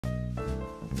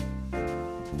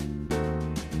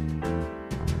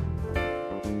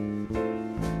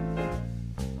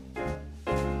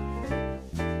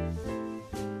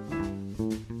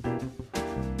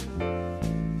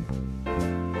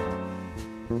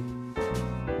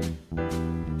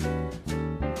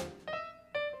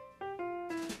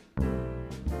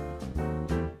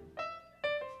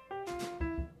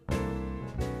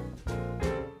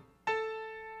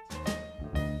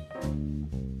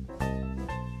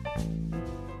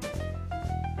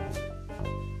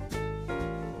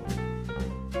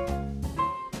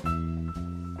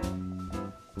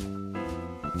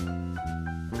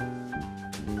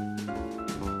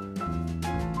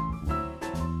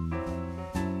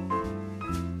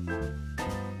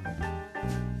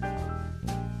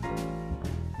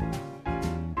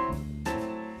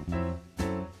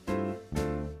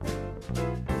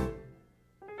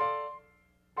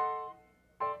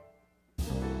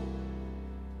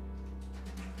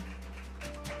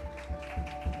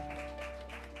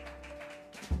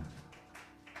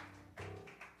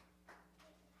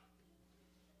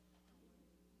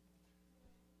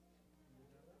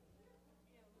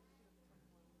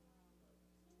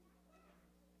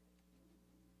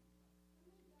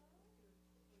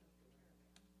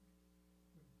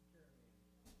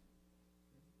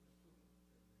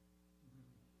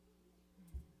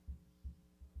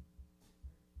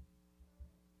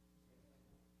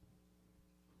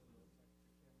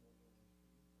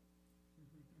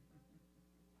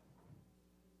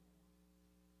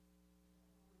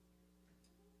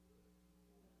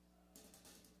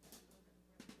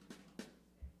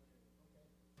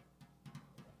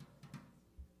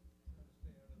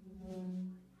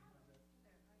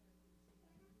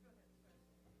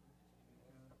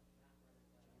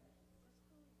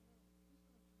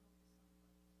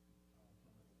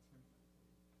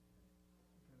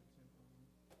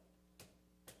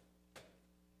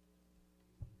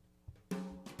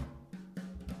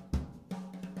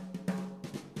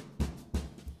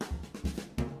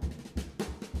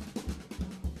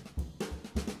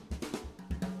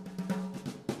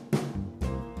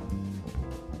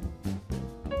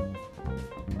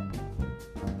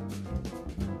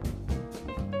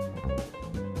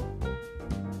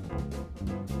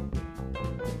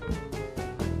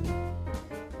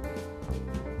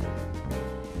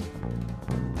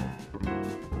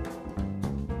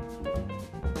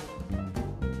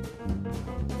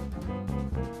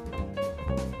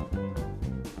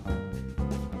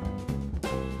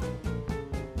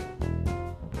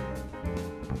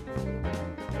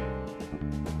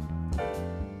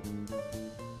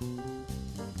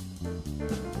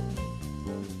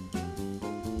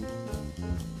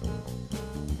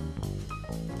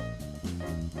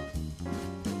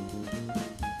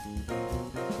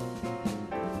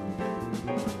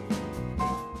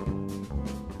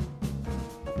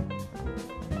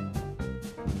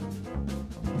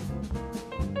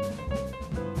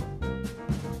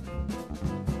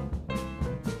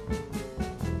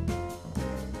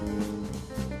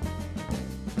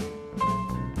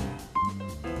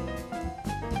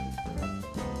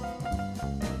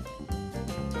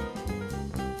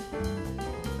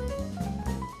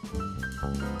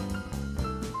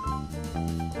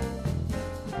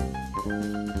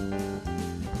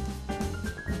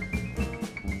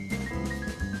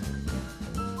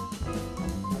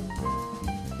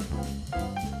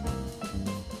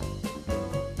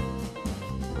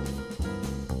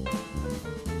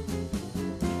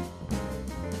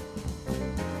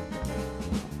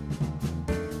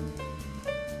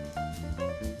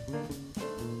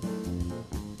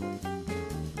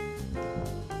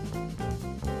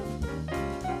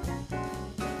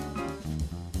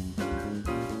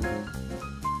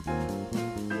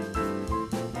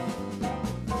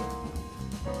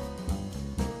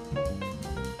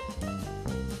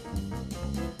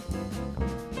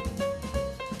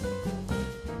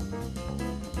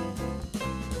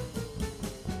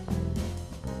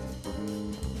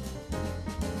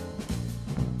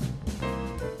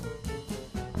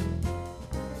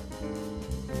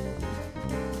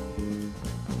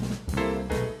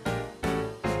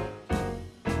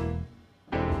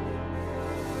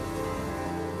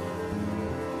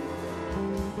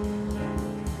Hey,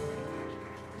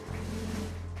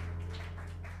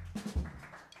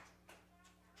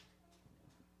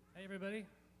 everybody.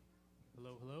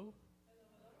 Hello, hello.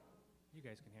 You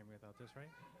guys can hear me without this, right?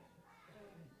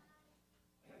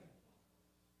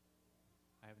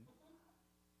 I haven't.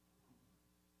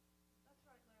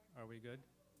 Are we good?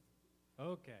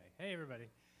 Okay. Hey, everybody.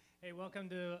 Hey, welcome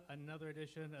to another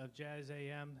edition of Jazz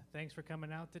AM. Thanks for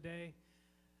coming out today.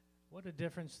 What a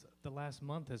difference the last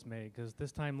month has made, because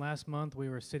this time last month we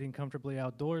were sitting comfortably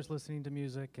outdoors listening to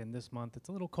music, and this month it's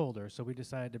a little colder, so we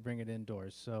decided to bring it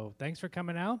indoors. So thanks for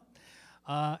coming out,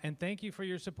 and thank you for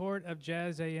your support of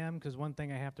Jazz AM, because one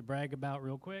thing I have to brag about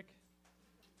real quick,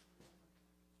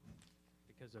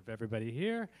 because of everybody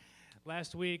here,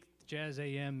 last week Jazz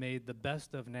AM made the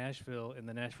Best of Nashville in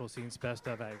the Nashville Scene's Best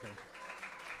of Acting.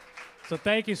 So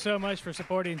thank you so much for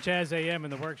supporting Jazz AM in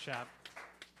the workshop.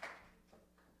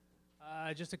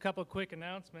 Just a couple quick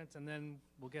announcements, and then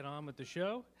we'll get on with the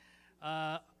show.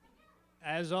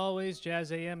 As always,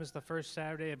 Jazz AM is the first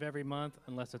Saturday of every month,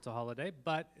 unless it's a holiday.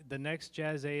 But the next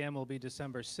Jazz AM will be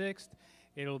December 6th.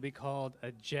 It'll be called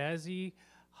a Jazzy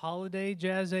Holiday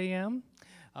Jazz AM.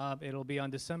 It'll be on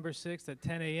December 6th at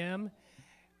 10 a.m.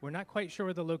 We're not quite sure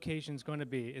where the location's going to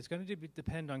be. It's going to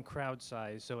depend on crowd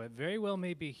size, so it very well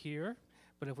may be here.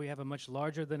 But if we have a much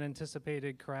larger than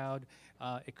anticipated crowd,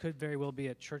 it could very well be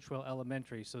at Churchwell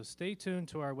Elementary. So stay tuned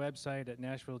to our website at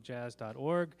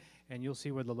nashvilljazz.org, and you'll see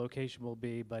where the location will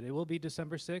be. But it will be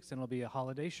December 6th, and it'll be a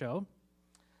holiday show.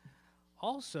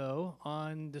 Also,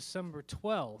 on December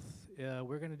 12th,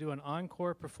 we're going to do an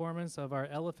encore performance of our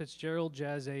Ella Fitzgerald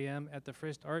Jazz AM at the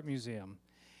Frist Art Museum.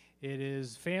 It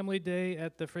is Family Day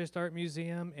at the Frist Art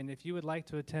Museum, and if you would like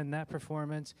to attend that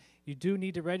performance, you do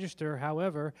need to register.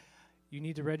 However, you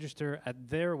need to register at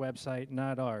their website,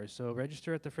 not ours. So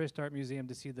register at the Frist Art Museum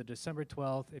to see the December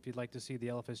 12th if you'd like to see the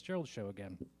Ella Fitzgerald show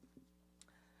again.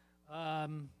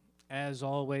 As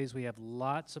always, we have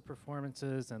lots of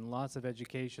performances and lots of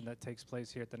education that takes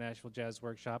place here at the Nashville Jazz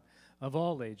Workshop of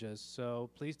all ages. So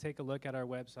please take a look at our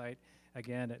website,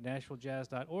 again, at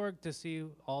nashvilljazz.org to see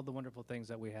all the wonderful things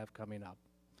that we have coming up.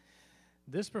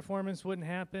 This performance wouldn't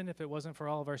happen if it wasn't for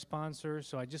all of our sponsors,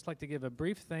 so I'd just like to give a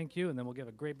brief thank you, and then we'll give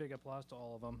a great big applause to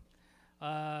all of them.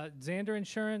 Xander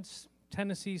Insurance,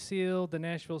 Tennessee Seal, the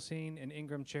Nashville Scene, and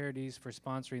Ingram Charities for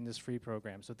sponsoring this free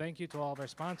program. So thank you to all of our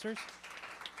sponsors.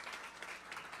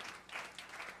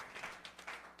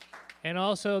 And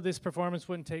also, this performance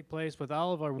wouldn't take place with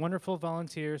all of our wonderful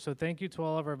volunteers, so thank you to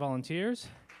all of our volunteers.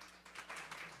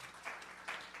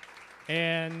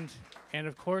 And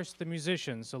of course, the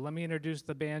musicians. So let me introduce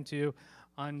the band to you.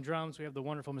 On drums, we have the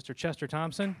wonderful Mr. Chester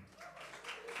Thompson.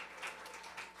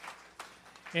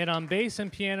 And on bass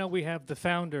and piano, we have the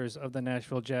founders of the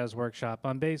Nashville Jazz Workshop.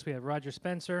 On bass, we have Roger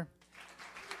Spencer.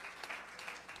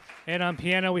 And on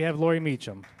piano, we have Lori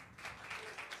Meacham.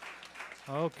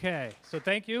 Okay, so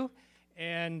thank you.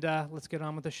 And let's get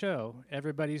on with the show.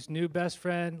 Everybody's new best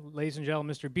friend, ladies and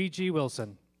gentlemen, Mr. B.G.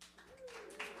 Wilson.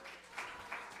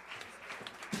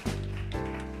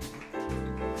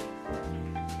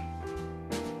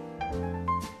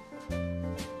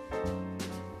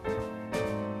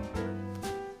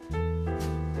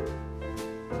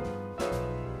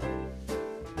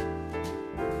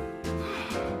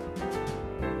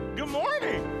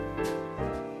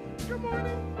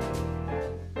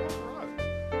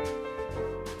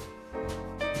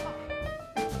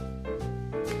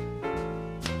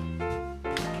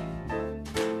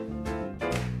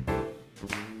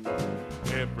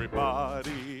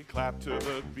 Everybody clap to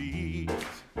the beat.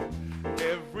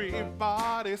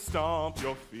 Everybody stomp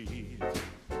your feet.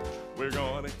 We're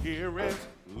gonna hear it,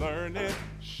 learn it,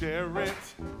 share it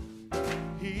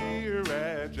here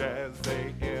at Jazz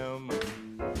AM.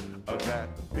 That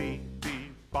beat,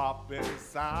 bopping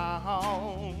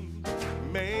sound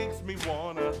makes me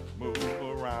wanna move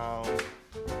around.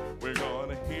 We're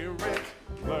gonna hear it,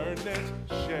 learn it,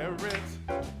 share it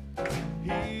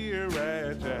here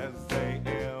at Jazz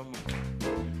AM.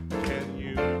 Can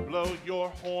you blow your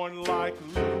horn like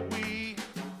Louie?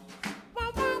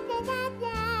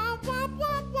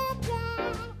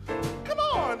 Come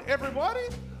on, everybody.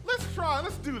 Let's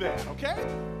do that, okay?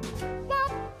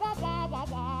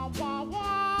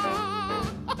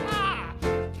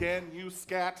 Can you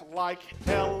scat like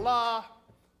Ella?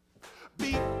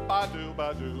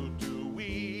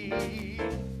 Beep-ba-doo-ba-doo-doo-wee.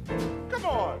 Come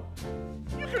on.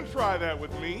 You can try that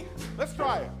with me. Let's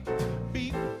try it.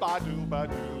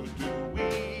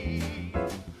 Beep-ba-doo-ba-doo-doo-wee.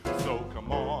 So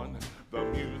come on, the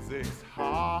music's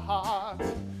hot,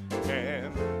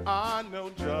 and I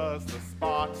know just the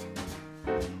spot.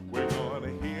 We're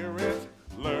gonna hear it,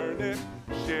 learn it,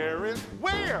 share it.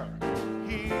 Where?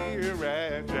 Here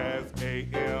at Jazz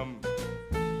AM.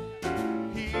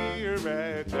 Here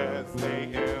at Jazz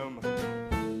AM.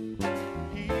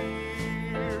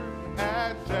 Here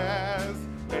at Jazz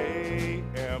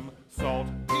AM. Salt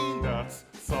peanuts,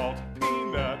 salt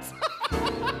peanuts.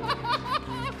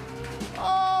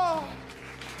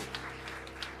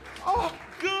 Oh,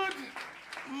 good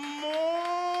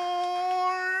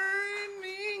morning,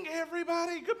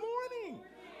 everybody. Good morning.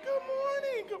 Good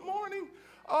morning. Good morning.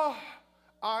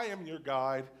 I am your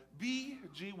guide,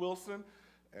 B.G. Wilson,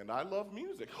 and I love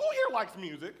music. Who here likes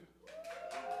music?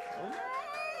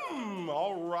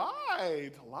 All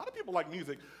right. A lot of people like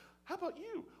music. How about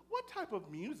you? What type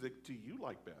of music do you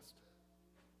like best?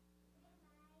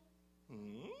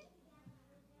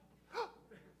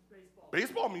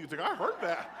 Baseball music, I heard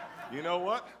that. You know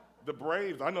what? The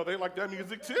Braves, I know they like that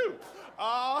music too.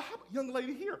 Young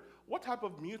lady here, what type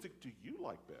of music do you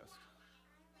like best?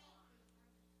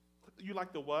 You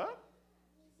like the what?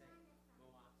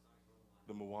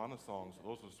 The Moana songs.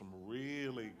 Those are some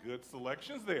really good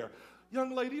selections there.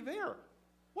 Young lady there,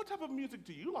 what type of music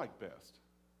do you like best?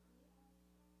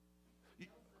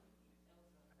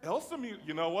 Elsa music,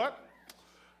 you know what?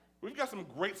 We've got some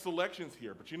great selections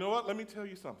here, but you know what? Let me tell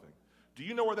you something. Do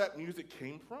you know where that music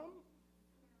came from?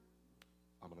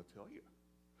 I'm going to tell you.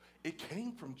 It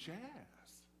came from jazz.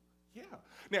 Yeah.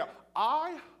 Now,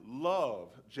 I love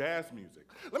jazz music.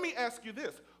 Let me ask you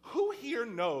this. Who here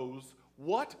knows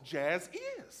what jazz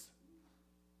is?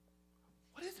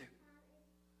 What is it?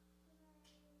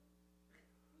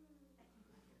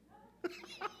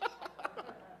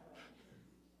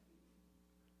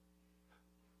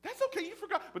 That's okay, you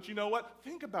forgot. But you know what?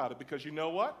 Think about it, because you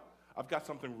know what? I've got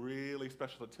something really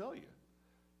special to tell you.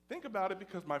 Think about it,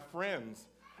 because my friends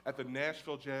at the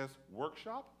Nashville Jazz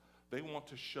Workshop, they want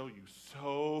to show you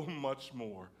so much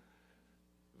more.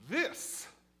 This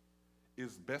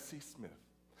is Bessie Smith.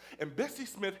 And Bessie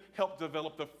Smith helped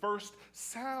develop the first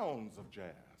sounds of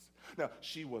jazz. Now,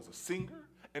 she was a singer,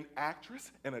 an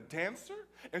actress, and a dancer,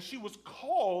 and she was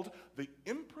called the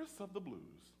Empress of the Blues.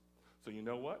 So you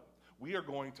know what? We are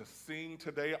going to sing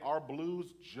today our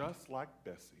blues just like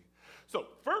Bessie. So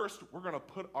first, we're going to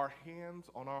put our hands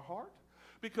on our heart,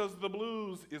 because the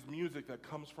blues is music that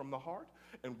comes from the heart,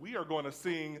 and we are going to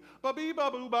sing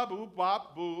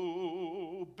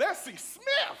ba-bee-ba-boo-ba-boo-ba-boo, Bessie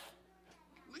Smith.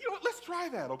 You know what? Let's try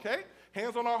that, okay?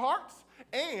 Hands on our hearts,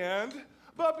 and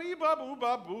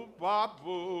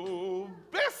ba-bee-ba-boo-ba-boo-ba-boo,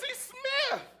 Bessie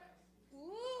Smith.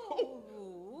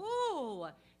 Ooh,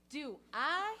 do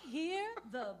I hear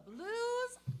the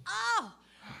blues?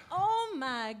 Oh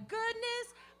my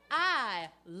goodness. I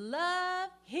love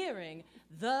hearing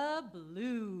the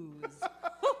blues.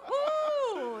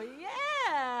 Woo-hoo,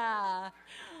 yeah.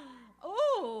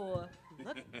 Ooh,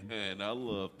 look. And I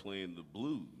love playing the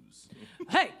blues.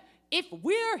 Hey, if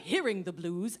we're hearing the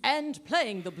blues and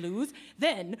playing the blues,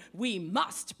 then we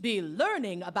must be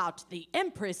learning about the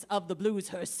Empress of the Blues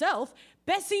herself,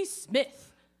 Bessie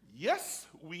Smith. Yes,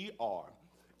 we are.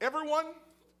 Everyone,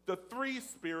 the three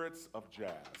spirits of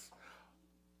jazz.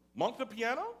 Monk the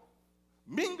piano,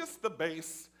 Mingus the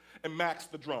bass, and Max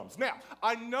the drums. Now,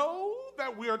 I know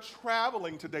that we are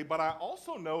traveling today, but I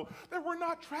also know that we're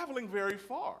not traveling very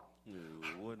far.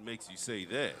 What makes you say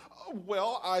that?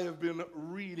 Well, I have been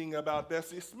reading about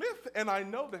Bessie Smith, and I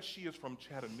know that she is from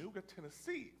Chattanooga,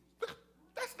 Tennessee.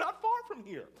 That's not far from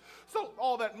here. So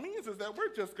all that means is that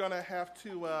we're just gonna have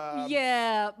to,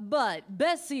 Yeah, but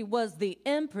Bessie was the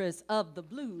Empress of the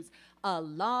Blues a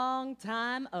long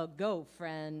time ago,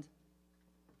 friend.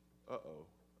 Uh-oh.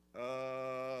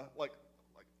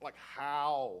 Like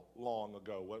how long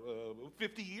ago? What,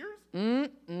 50 years?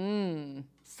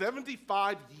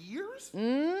 75 years?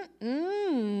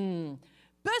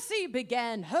 Bessie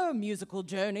began her musical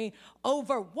journey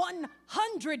over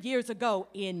 100 years ago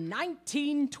in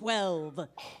 1912.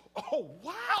 Oh,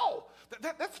 wow!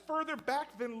 That's further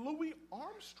back than Louis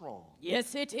Armstrong.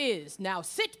 Yes, it is. Now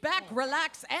sit back,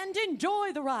 relax, and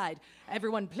enjoy the ride.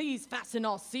 Everyone, please fasten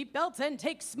all seatbelts and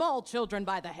take small children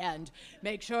by the hand.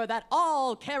 Make sure that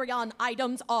all carry-on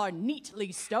items are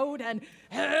neatly stowed and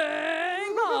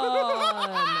hang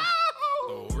on.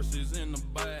 The horse is in the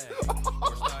bag.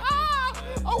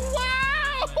 Oh,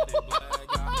 wow!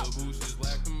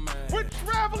 We're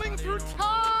traveling through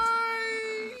time!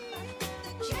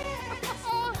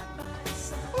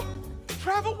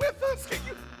 Travel with us!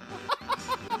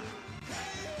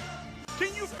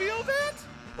 Can you feel that?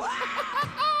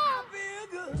 I feel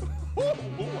good. I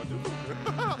do.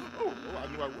 I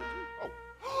knew I would.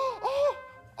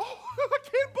 I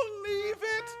can't believe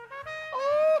it.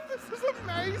 Oh, this is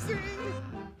amazing.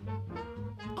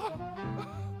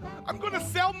 going to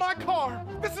sell my car.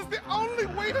 This is the only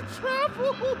way to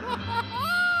travel.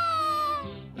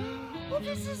 Oh,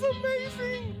 this is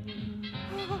amazing.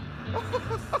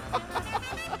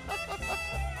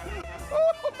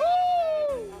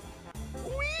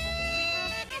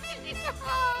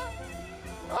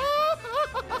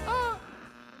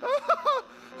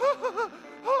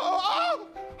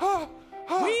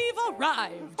 We've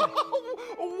arrived.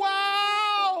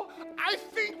 Wow! I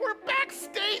think we're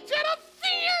backstage at a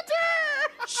theater!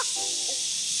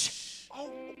 Shh.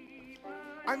 Oh,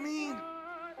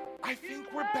 I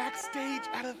think we're backstage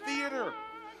at a theater.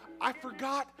 I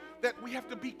forgot that we have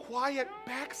to be quiet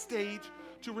backstage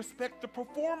to respect the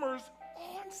performers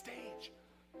on stage.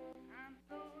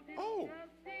 Oh,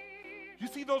 you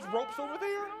see those ropes over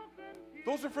there?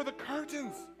 Those are for the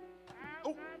curtains.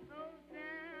 Oh,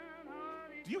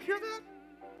 do you hear that?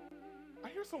 I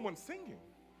hear someone singing.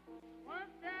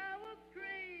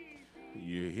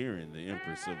 You're hearing the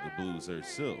Empress of the Blues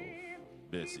herself,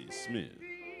 Bessie Smith.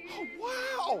 Oh,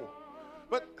 wow!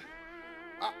 But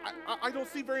I don't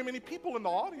see very many people in the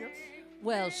audience.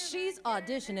 Well, she's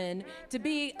auditioning to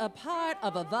be a part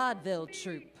of a vaudeville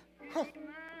troupe. Huh,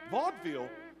 vaudeville?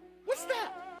 What's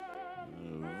that?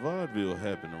 Vaudeville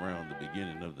happened around the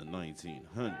beginning of the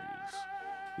 1900s.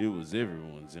 It was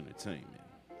everyone's entertainment.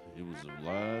 It was a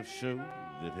live show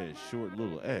that had short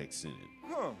little acts in it.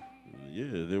 Huh.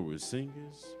 Yeah, there were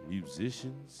singers,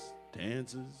 musicians,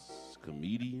 dancers,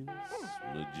 comedians,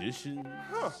 magicians.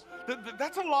 Huh.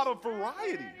 That's a lot of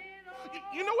variety.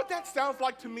 You know what that sounds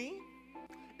like to me?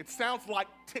 It sounds like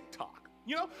TikTok.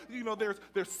 You know,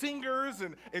 there's singers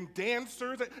and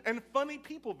dancers and funny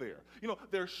people there.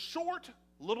 They're short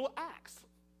little acts,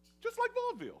 just like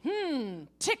vaudeville.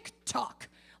 TikTok.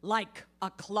 Like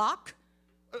a clock?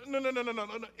 No.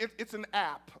 It's an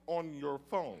app on your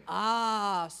phone.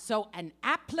 Ah, so an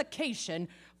application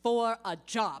for a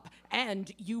job.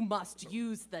 And you must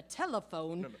use the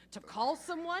telephone to call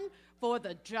someone for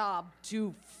the job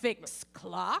to fix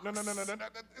clocks? No.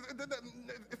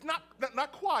 It's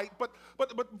not quite, but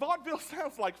vaudeville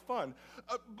sounds like fun.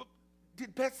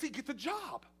 Did Bessie get the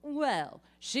job? Well,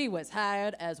 she was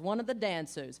hired as one of the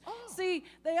dancers. See,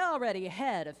 they already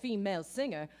had a female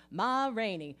singer, Ma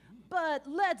Rainey. But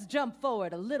let's jump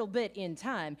forward a little bit in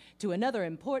time to another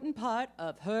important part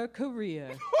of her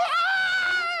career.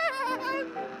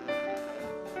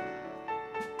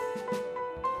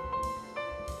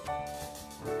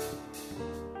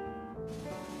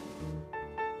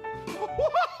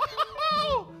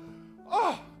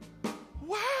 Oh,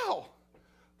 wow.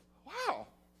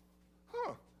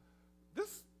 Huh.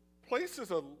 This place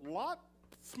is a lot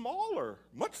smaller,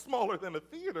 much smaller than a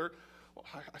theater. Well,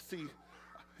 I see,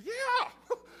 yeah,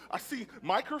 I see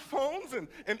microphones and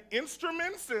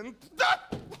instruments and,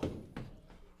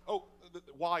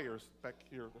 wires back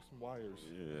here. There's some wires.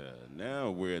 Yeah, now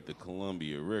we're at the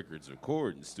Columbia Records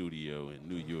recording studio in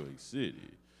New York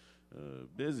City.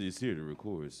 Bessie's here to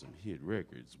record some hit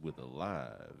records with a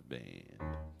live band.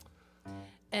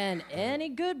 And any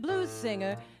good blues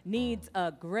singer needs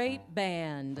a great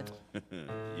band.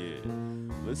 Yeah,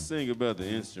 let's sing about the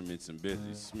instruments in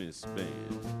Bessie Smith's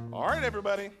band. All right,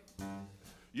 everybody.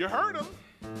 You heard him.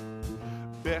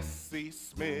 Bessie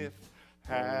Smith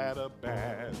had a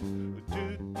band.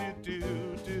 Do.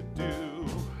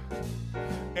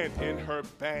 And in her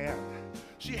band,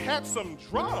 she had some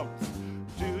drums.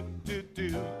 Do.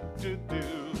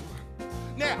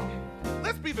 Now,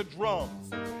 let's be the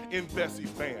drums in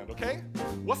Bessie's band, okay?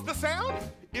 What's the sound?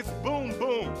 It's boom,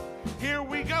 boom. Here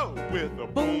we go with a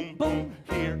boom, boom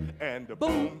here and a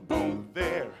boom, boom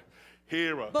there.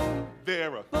 Here a boom,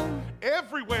 there a boom,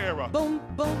 everywhere a boom,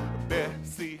 boom.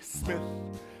 Bessie Smith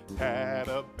had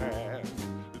a band.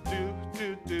 Do.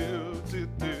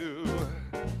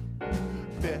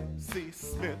 Bessie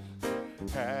Smith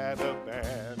had a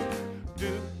band.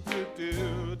 Do.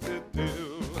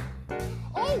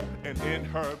 Oh, and in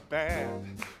her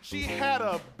band, she had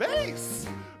a bass.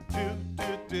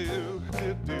 Do.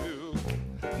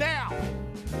 Now,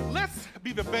 let's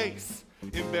be the bass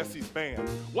in Bessie's band.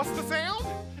 What's the sound?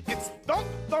 It's thump,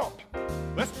 thump.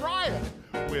 Let's try it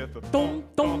with a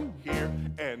thump, thump here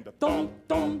and a thump,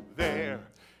 thump there.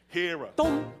 Here a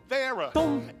thump, there a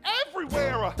thump,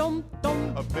 everywhere a thump,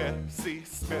 thump. A Bessie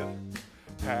Smith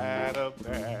had a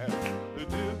band.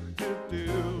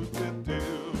 Do.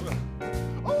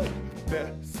 Oh,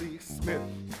 Bessie Smith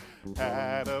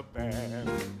had a band.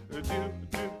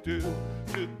 Do.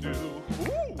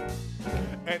 Ooh.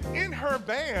 And in her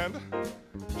band,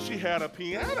 she had a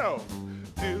piano.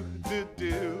 Do.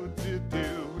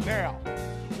 Now,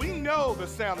 we know the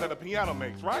sound that a piano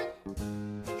makes, right?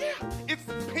 Yeah, it's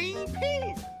ping,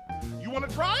 ping.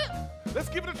 want to try it? Let's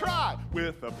give it a try.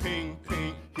 With a ping,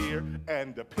 ping here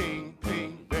and a ping,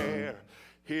 ping there.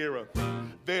 Here a,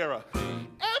 there a,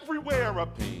 everywhere a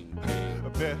ping, ping.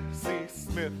 Bessie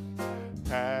Smith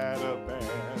had a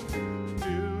band.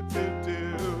 Do, do,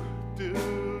 do,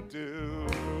 do, do.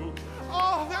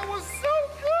 Oh, that was so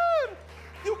good.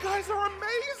 You guys are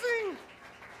amazing.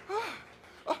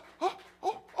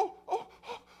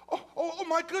 Oh,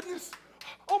 my goodness.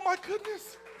 Oh, my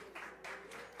goodness.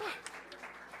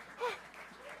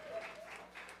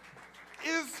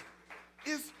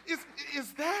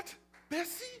 Is that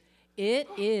Bessie? It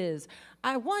is.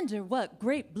 I wonder what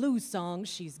great blues song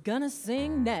she's gonna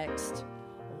sing next.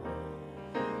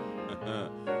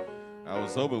 I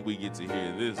was hoping we get to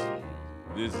hear this one.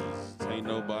 This is Ain't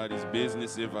Nobody's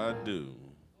Business If I Do.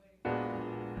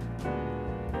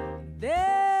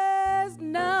 There's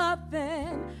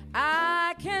nothing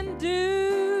I can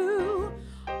do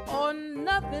or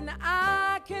nothing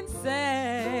I can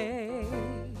say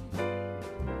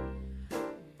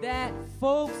that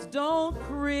folks don't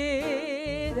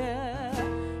criticize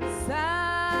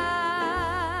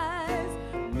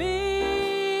me,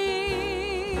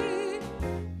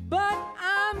 but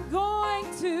I'm going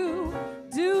to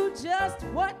do just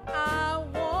what I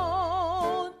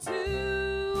want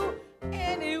to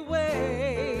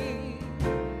anyway,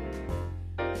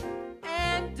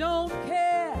 and don't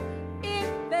care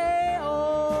if they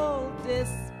all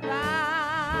despise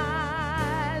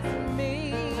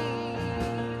me.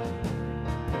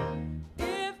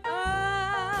 If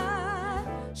I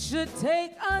should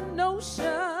take a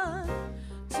notion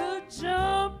to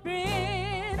jump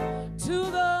in to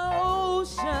the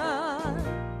ocean,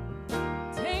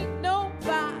 tain't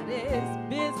nobody's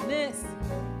business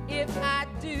if I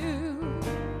do.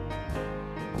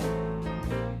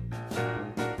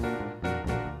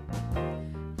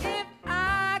 If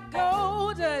I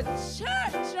go to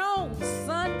church on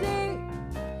Sunday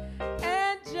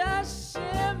and just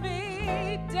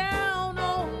shimmy down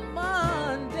on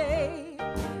Monday,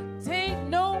 tain't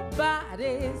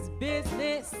nobody's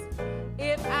business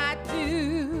if I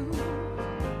do.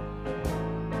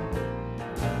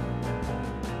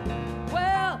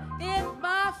 Well, if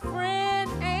my friend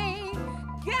ain't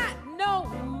got no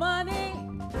money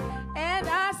and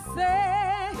I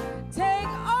say, take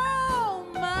all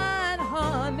mine,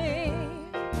 honey,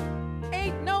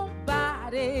 ain't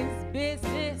nobody's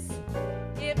business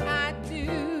if I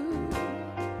do.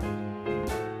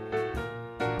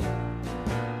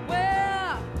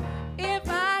 Well, if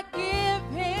I give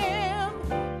him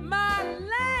my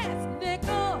last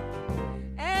nickel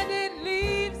and it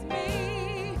leaves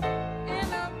me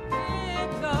in a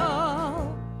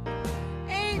pickle,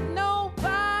 ain't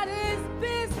nobody's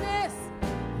business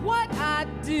what I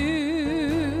do.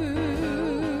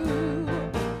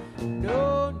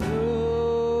 No, no.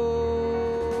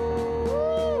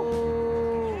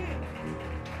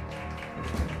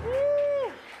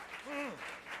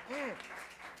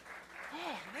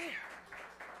 Oh, man.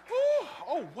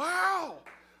 Oh, wow.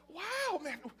 Wow,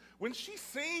 man. When she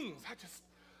sings,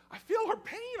 I feel her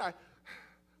pain. I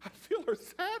feel her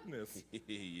sadness.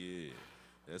 Yeah,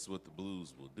 that's what the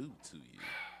blues will do to you.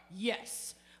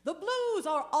 Yes, the blues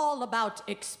are all about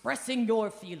expressing your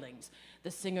feelings.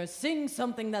 The singer sings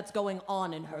something that's going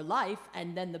on in her life,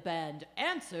 and then the band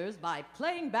answers by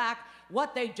playing back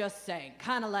what they just sang,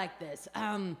 kind of like this.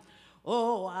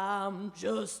 Oh, I'm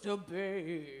just a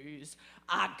bass.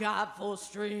 I got 4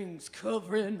 strings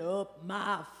covering up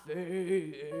my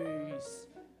face.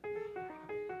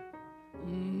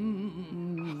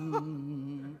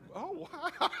 Oh,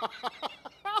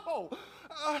 wow.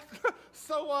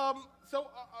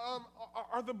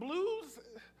 Are the blues, is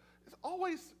it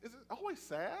always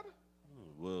sad?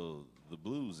 Well, the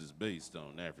blues is based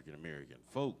on African American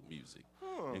folk music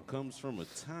and comes from a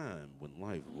time when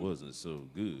life wasn't so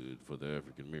good for the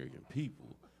African American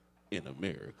people in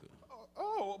America.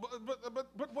 Oh,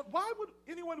 but why would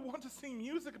anyone want to sing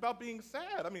music about being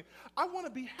sad? I mean, I want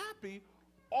to be happy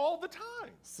all the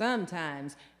time.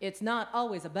 Sometimes it's not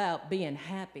always about being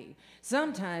happy.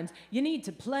 Sometimes you need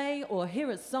to play or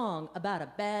hear a song about a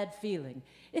bad feeling.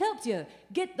 It helps you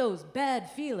get those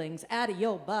bad feelings out of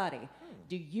your body.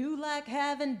 Do you like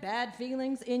having bad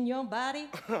feelings in your body?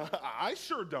 I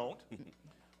sure don't.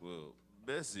 Well,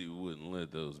 Bessie wouldn't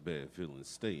let those bad feelings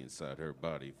stay inside her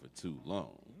body for too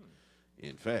long.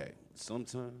 In fact,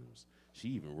 sometimes she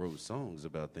even wrote songs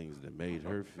about things that made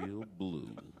her feel blue.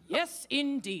 Yes,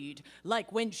 indeed.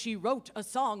 Like when she wrote a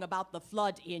song about the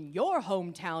flood in your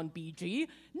hometown, BG,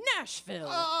 Nashville.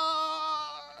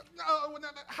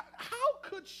 how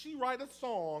could she write a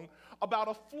song about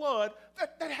a flood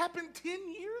that happened 10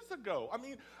 years ago? I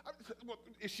mean,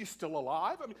 is she still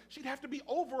alive? I mean, she'd have to be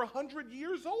over 100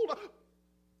 years old.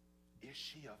 Is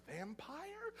she a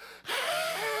vampire?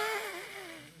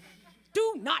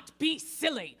 Do not be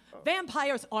silly.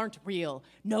 Vampires aren't real.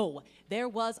 No, there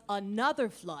was another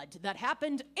flood that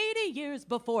happened 80 years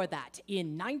before that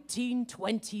in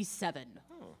 1927.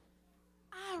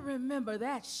 I remember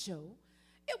that show.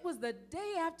 It was the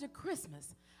day after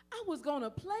Christmas. I was going to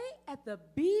play at the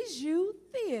Bijou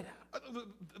Theater.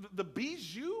 The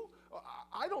Bijou?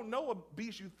 I don't know a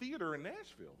Bijou Theater in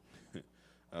Nashville.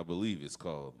 I believe it's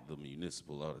called the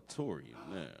Municipal Auditorium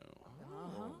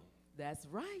now. That's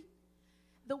right.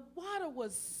 The water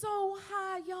was so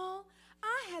high, y'all,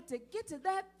 I had to get to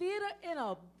that theater in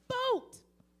a boat.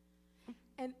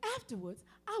 And afterwards,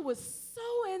 I was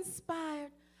so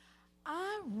inspired,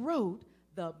 I wrote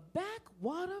the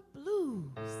Backwater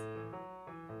Blues.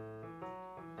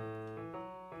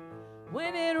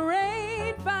 When it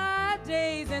rained 5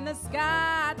 days and the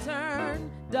sky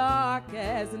turned dark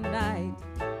as night.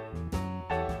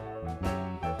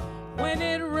 When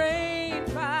it rained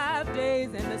 5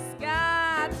 days and the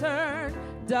sky turned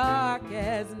dark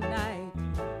as night.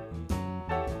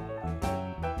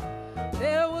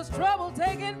 There was trouble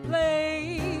taking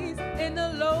place in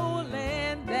the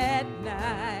lowland that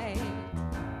night.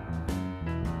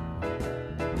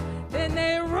 Then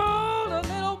they rowed a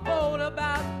little boat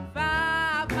about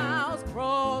 5 miles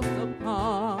across the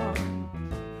pond.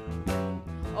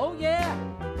 Oh yeah,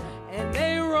 and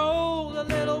they rowed a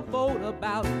little boat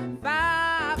about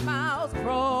 5 miles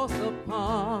across the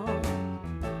pond.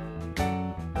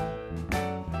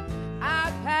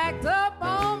 I packed up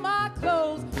all my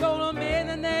clothes, throw them in,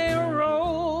 and they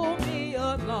rolled me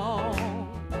along.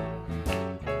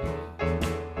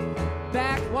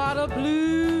 Backwater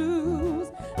Blues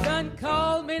done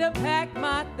called me to pack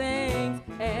my things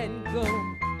and go.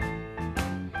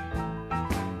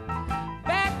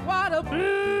 Backwater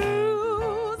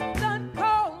Blues done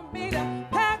called me to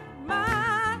pack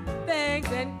my things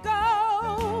and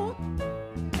go.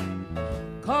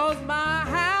 'Cause my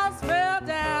house fell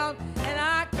down and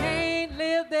I can't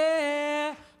live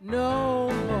there no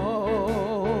more.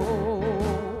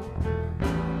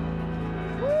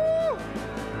 Woo!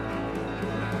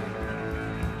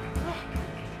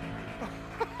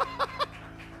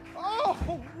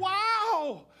 Oh,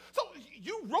 wow! So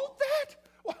you wrote that?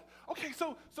 Well, okay,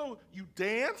 so you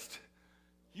danced,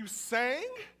 you sang,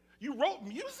 you wrote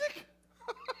music?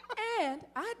 And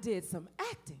I did some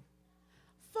acting.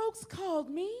 Folks called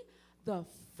me the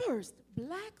first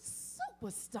black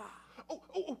superstar.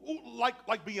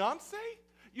 Like Beyonce?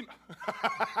 You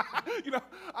know,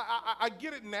 I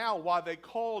get it now why they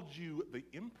called you the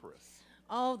Empress.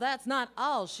 Oh, that's not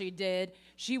all she did.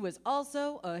 She was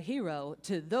also a hero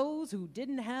to those who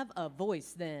didn't have a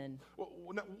voice then.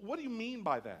 What do you mean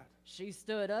by that? She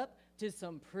stood up to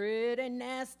some pretty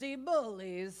nasty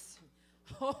bullies.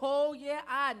 Oh, yeah,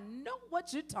 I know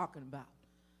what you're talking about.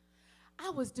 I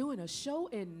was doing a show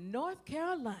in North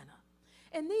Carolina,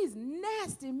 and these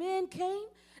nasty men came.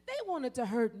 They wanted to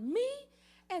hurt me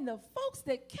and the folks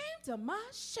that came to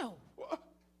my show.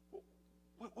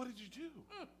 What did you do?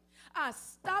 I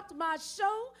stopped my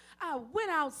show. I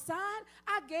went outside.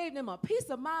 I gave them a piece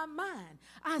of my mind.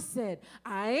 I said,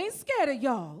 I ain't scared of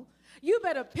y'all. You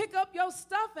better pick up your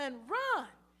stuff and run.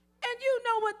 And you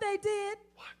know what they did?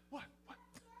 What?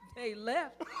 They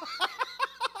left.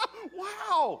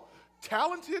 Wow,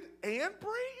 talented and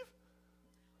brave?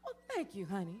 Well, thank you,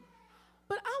 honey.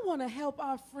 But I want to help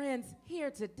our friends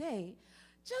here today,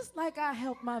 just like I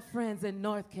helped my friends in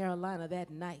North Carolina that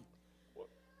night.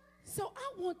 So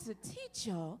I want to teach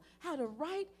y'all how to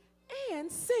write and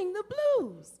sing the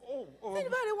blues. Does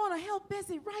anybody want to help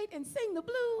Bessie write and sing the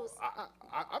blues?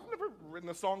 I've never written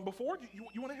a song before.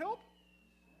 You want to help?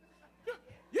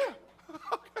 Yeah.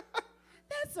 Okay.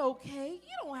 That's okay.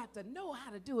 You don't have to know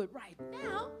how to do it right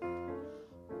now.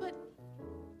 But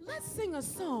let's sing a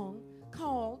song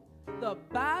called the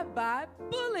Bye Bye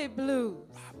Bully Blues.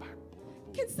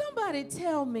 Can somebody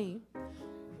tell me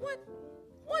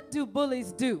what do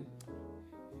bullies do?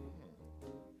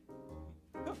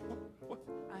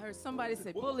 I heard somebody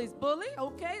say bullies bully.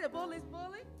 Okay, the bullies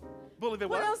bully. Bully, they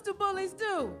What else do bullies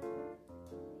do?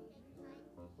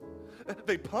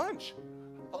 They punch.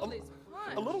 Bullies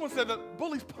punch. A little one said that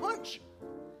bullies punch.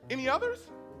 Any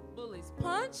others? Bullies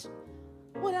punch.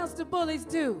 What else do bullies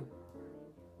do?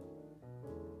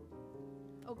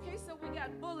 Okay, so we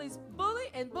got bullies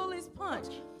bully and bullies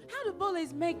punch. How do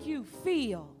bullies make you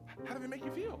feel? How do they make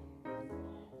you feel?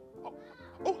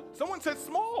 Oh, someone said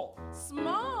small.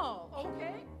 Small,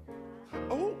 okay.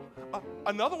 Oh,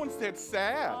 another one said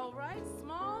sad. All right,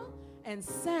 small and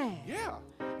sad. Yeah.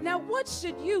 Now, what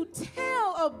should you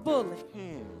tell a bully?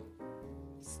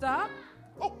 Stop.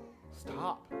 Oh,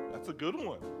 stop. That's a good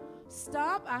one.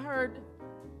 Stop. I heard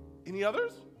Any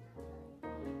others?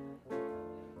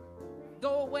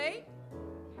 go away.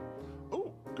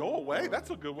 Oh, go away.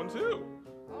 That's a good one too.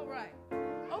 All right.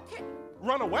 Okay.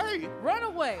 Run away. Run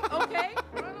away. Okay.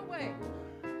 Run away.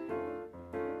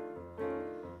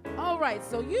 All right.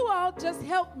 So you all just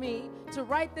helped me to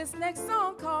write this next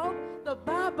song called the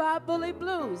Bye Bye Bully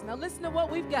Blues. Now listen to what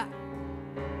we've got.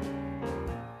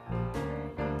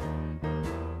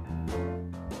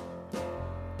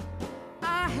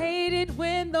 I hate it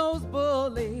when those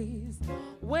bullies,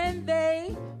 when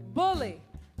they bully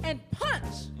and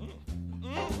punch.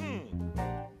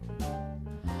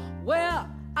 Well,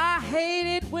 I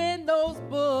hate it when those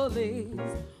bullies,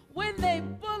 when they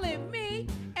bully me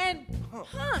and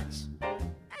punch.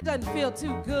 That doesn't feel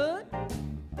too good.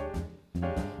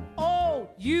 Oh,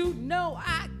 you know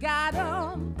I got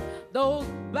 'em, those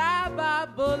bye-bye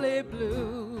bully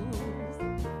blues.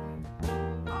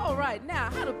 All right, now,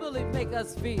 how do bullies make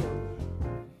us feel?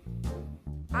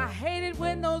 I hate it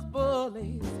when those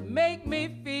bullies make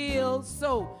me feel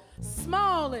so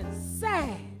small and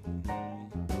sad.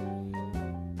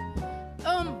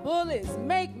 Bullies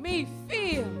make me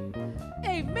feel,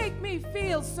 they make me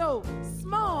feel so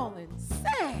small and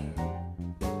sad.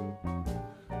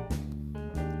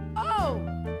 Oh,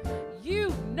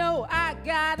 you know I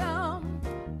got 'em,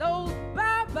 those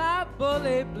bye-bye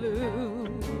bully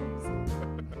blues.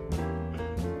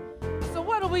 So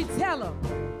what do we tell them?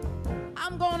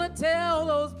 I'm gonna tell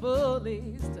those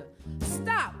bullies to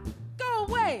stop, go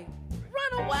away,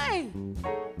 run away.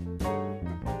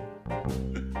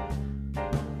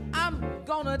 I'm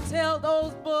gonna tell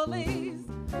those bullies,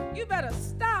 you better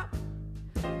stop.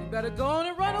 You better go on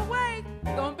and run away.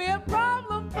 It's gonna be a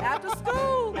problem after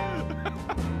school.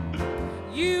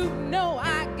 You know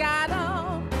I got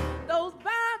 'em, those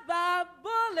bye-bye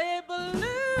bully blues.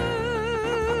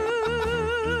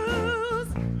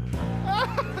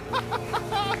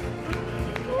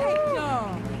 Thank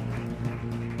y'all.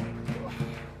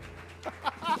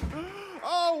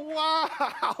 Oh,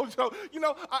 wow. So,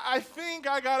 I think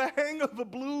I got a hang of the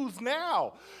blues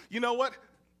now. You know what?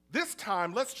 This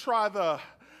time, let's try the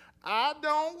I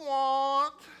don't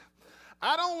want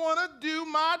to do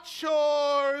my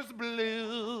chores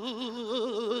blues.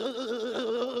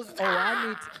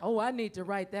 I need to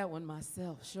write that one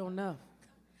myself, sure enough.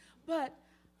 But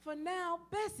for now,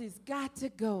 Bessie's got to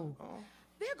go.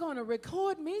 They're going to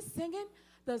record me singing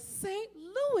the St.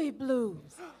 Louis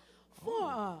Blues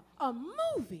for a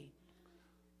movie.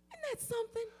 Isn't that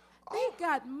something? They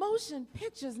got motion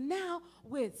pictures now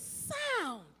with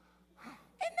sound.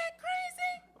 Isn't that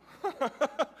crazy?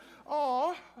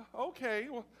 Oh, okay.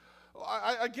 Well,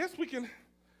 I guess we can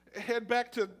head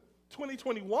back to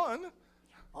 2021.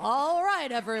 All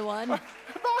right, everyone. Thank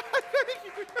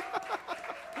you.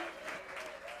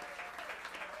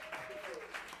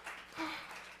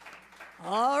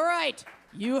 All right,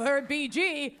 you heard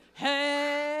BG.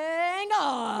 Hang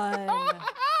on.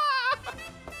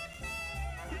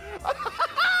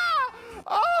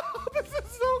 Oh, this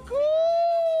is so cool.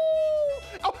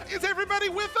 Oh, is everybody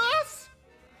with us?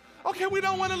 Okay, we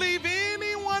don't want to leave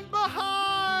anyone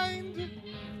behind.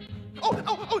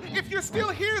 Oh, if you're still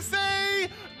here, say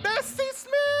Bessie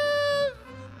Smith.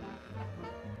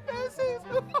 Bessie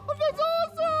Smith. Oh, that's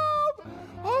awesome.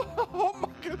 Oh my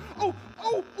God.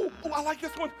 Oh, I like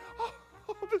this one.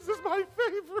 Oh, this is my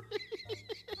favorite.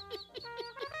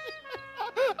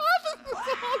 Oh, this is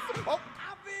awesome. Oh.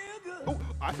 Oh,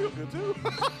 I feel good too.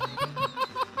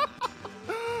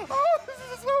 Oh, this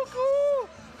is so cool.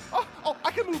 Oh,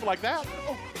 I can move like that.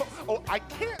 Oh, I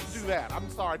can't do that. I'm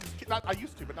sorry. I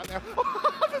used to, but not now.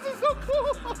 Oh, this is so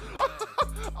cool.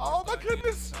 Oh my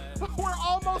goodness. We're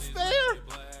almost there.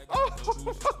 Oh,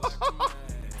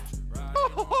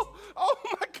 oh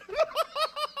my goodness.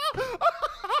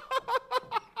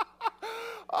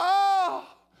 Oh,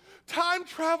 time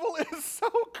travel is so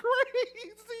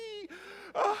crazy.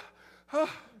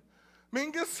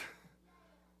 Mingus?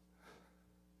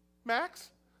 Max?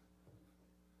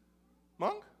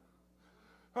 Monk?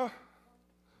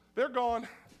 They're gone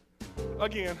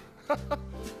again.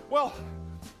 Well,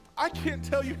 I can't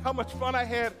tell you how much fun I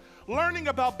had learning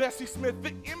about Bessie Smith,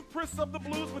 the Empress of the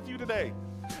Blues, with you today.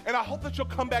 And I hope that you'll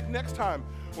come back next time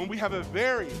when we have a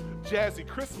very jazzy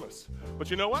Christmas. But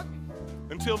you know what?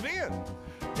 Until then,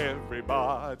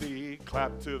 everybody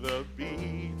clap to the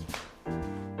beat.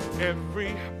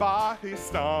 Everybody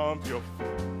stomp your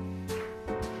feet.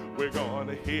 We're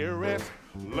gonna hear it,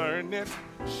 learn it,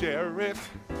 share it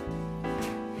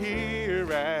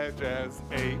here at Jazz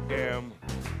AM.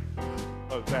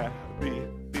 That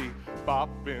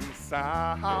bopping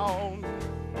sound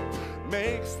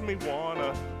makes me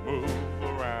wanna move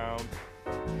around.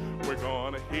 We're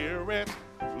gonna hear it,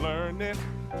 learn it,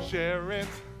 share it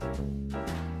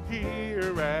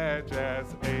here at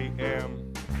Jazz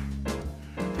AM.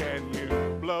 Can you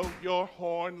blow your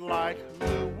horn like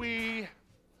Louis?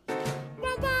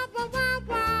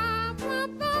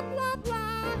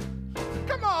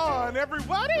 Come on,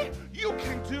 everybody, you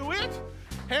can do it.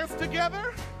 Hands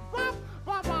together.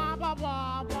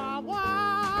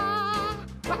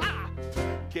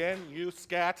 Can you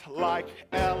scat like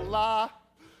Ella?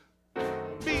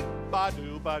 Beep ba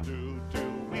doo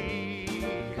doo wee.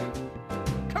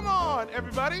 Come on,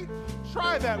 everybody,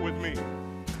 try that with me.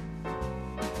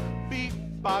 Beep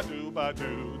ba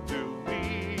doo doo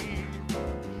wee.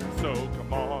 So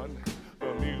come on,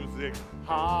 the music's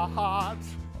hot,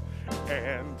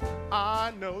 and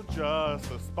I know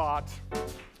just a spot.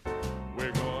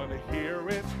 We're gonna hear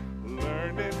it,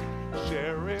 learn it,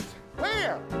 share it.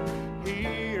 Where?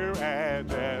 Here at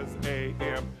Jazz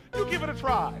AM. You give it a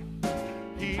try.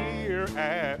 Here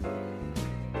at,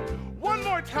 one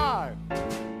more time.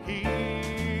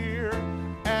 Here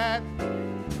at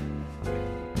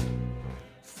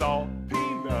Salt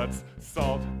Peanuts,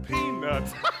 Salt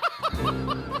Peanuts.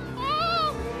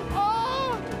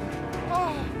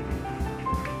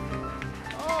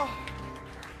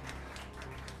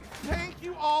 Thank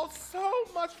you all so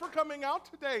much for coming out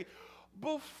today.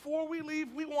 Before we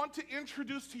leave, we want to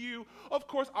introduce to you, of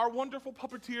course, our wonderful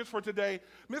puppeteers for today.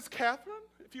 Miss Catherine,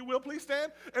 if you will, please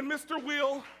stand, and Mr.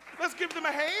 Will. Let's give them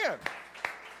a hand.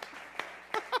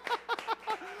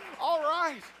 All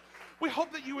right. We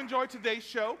hope that you enjoyed today's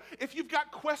show. If you've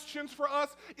got questions for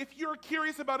us, if you're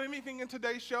curious about anything in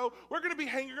today's show, we're going to be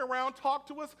hanging around. Talk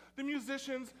to us, the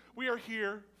musicians. We are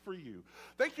here for you.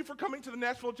 Thank you for coming to the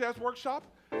Nashville Jazz Workshop,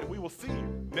 and we will see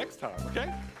you next time,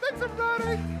 okay? Thanks,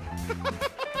 everybody.